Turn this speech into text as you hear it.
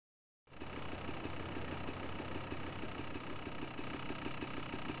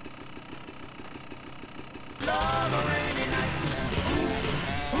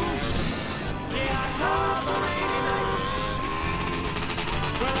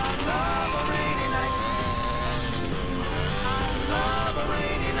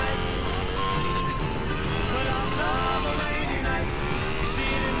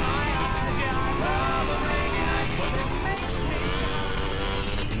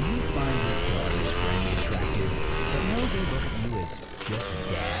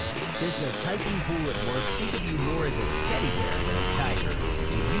typing pool at work think of you more as a teddy bear than a tiger.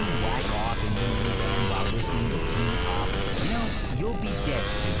 Do you whack off in your minivan while listening to teen pop? You know, you'll be dead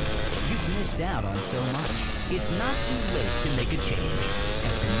soon. You've missed out on so much. It's not too late to make a change.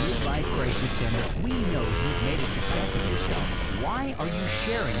 At the Midlife Crisis Center, we know you've made a success of yourself. Why are you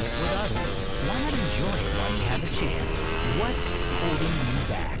sharing it with others? Why not enjoy it while you have a chance? What's holding you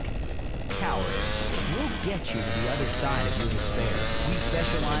back? Cowardice. We'll get you to the other side of your despair. We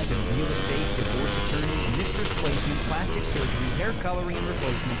specialize in real estate, divorce attorneys, mistress placement, plastic surgery, hair coloring and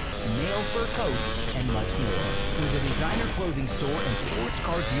replacement, male fur coats, and much more. With a designer clothing store and sports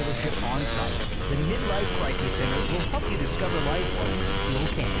car dealership on site, the Midlife Crisis Center will help you discover life while you still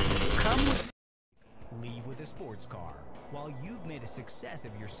can. Come with... Leave with a sports car. While you've made a success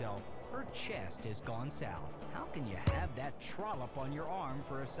of yourself, her chest has gone south. How can you have that trollop on your arm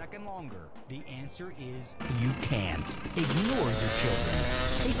for a second longer? The answer is you can't. Ignore your children.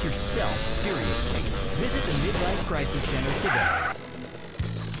 Take yourself seriously. Visit the Midlife Crisis Center today.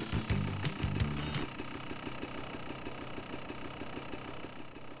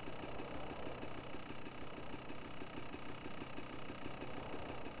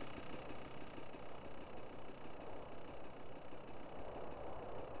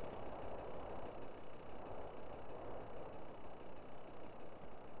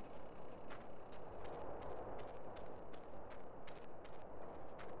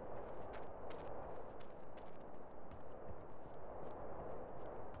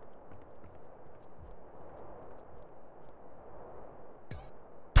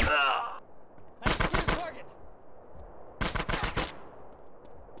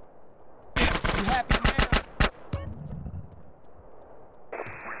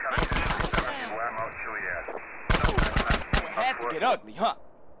 Get ugly, huh?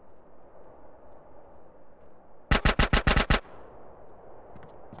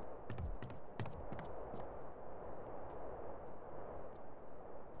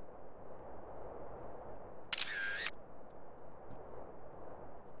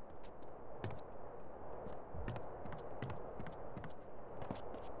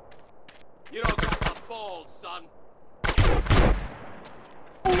 You don't got the balls, son.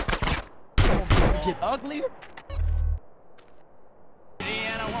 Get uglier?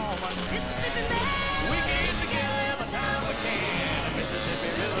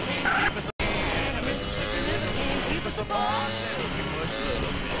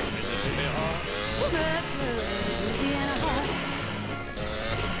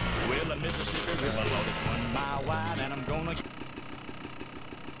 Well, the Mississippi River, Lord, it's 1 mile wide, and I'm gonna...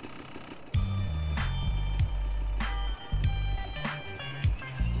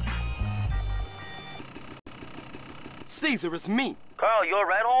 Caesar, it's me. Carl, you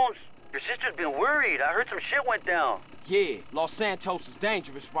alright, Holmes? Your sister's been worried. I heard some shit went down. Yeah, Los Santos is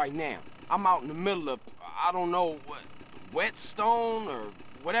dangerous right now. I'm out in the middle of, I don't know, Whetstone or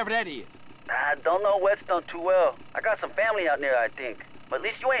whatever that is. I don't know Whetstone too well. I got some family out there, I think. But at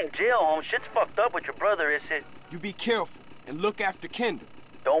least you ain't in jail, Holmes. Shit's fucked up with your brother, is it? You be careful and look after Kendall.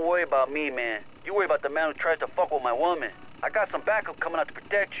 Don't worry about me, man. You worry about the man who tries to fuck with my woman. I got some backup coming out to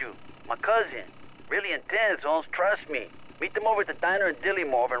protect you. My cousin. Really intense, Holmes. Trust me. Meet them over at the diner in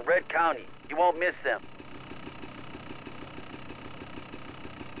Dillimore over in Red County. You won't miss them.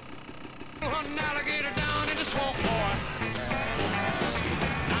 An alligator